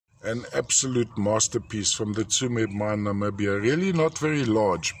An absolute masterpiece from the Tsumeb mine, Namibia. Really not very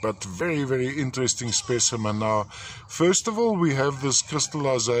large, but very, very interesting specimen. Now, first of all, we have this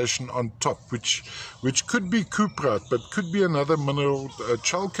crystallization on top, which could be cuprite, but could be another mineral.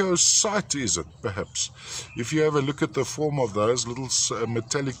 Chalcocite is it, perhaps, if you have a look at the form of those little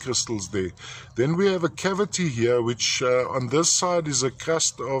metallic crystals there. Then we have a cavity here, which on this side is a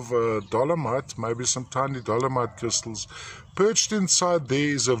crust of dolomite, maybe some tiny dolomite crystals. Perched inside there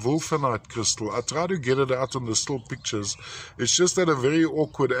is a vulcanite crystal. I try to get it out on the still pictures. It's just at a very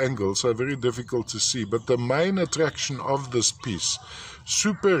awkward angle, so very difficult to see. But the main attraction of this piece,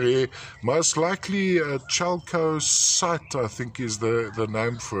 super rare, most likely chalcocite, I think is the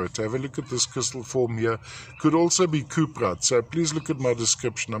name for it. Have a look at this crystal form here. Could also be cuprite, so please look at my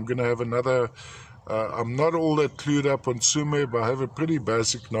description. I'm going to have another... I'm not all that clued up on Tsumeb, but I have a pretty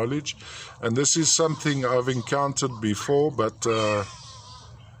basic knowledge, and this is something I've encountered before, but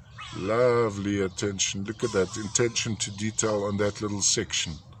lovely attention. Look at that, attention to detail on that little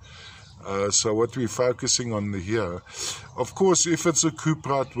section. So what we're focusing on here, of course, if it's a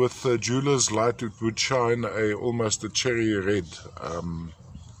cuprite with jeweler's light, it would shine almost a cherry red.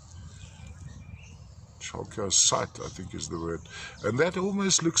 Chalcocite, I think is the word, and that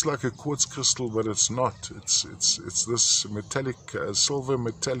almost looks like a quartz crystal, but it's not. It's this metallic, silver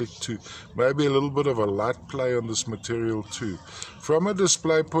metallic too. Maybe a little bit of a light play on this material too. From a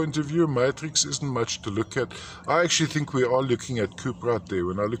display point of view, matrix isn't much to look at. I actually think we are looking at cuprite there.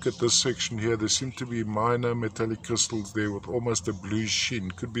 When I look at this section here, there seem to be minor metallic crystals there with almost a blue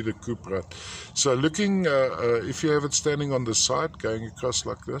sheen. Could be the cuprite. So looking, if you have it standing on the side, going across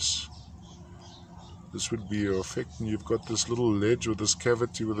like this, this would be your effect, and you've got this little ledge or this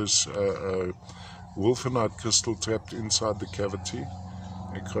cavity with this vulcanite crystal trapped inside the cavity,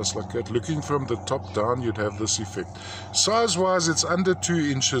 across like that. Looking from the top down, you'd have this effect. Size-wise, it's under 2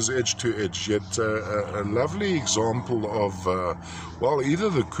 inches edge to edge, yet a lovely example of, well, either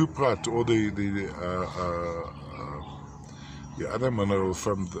the cuprite or the other mineral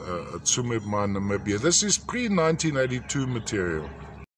from the Tsumeb mine, Namibia. This is pre-1982 material.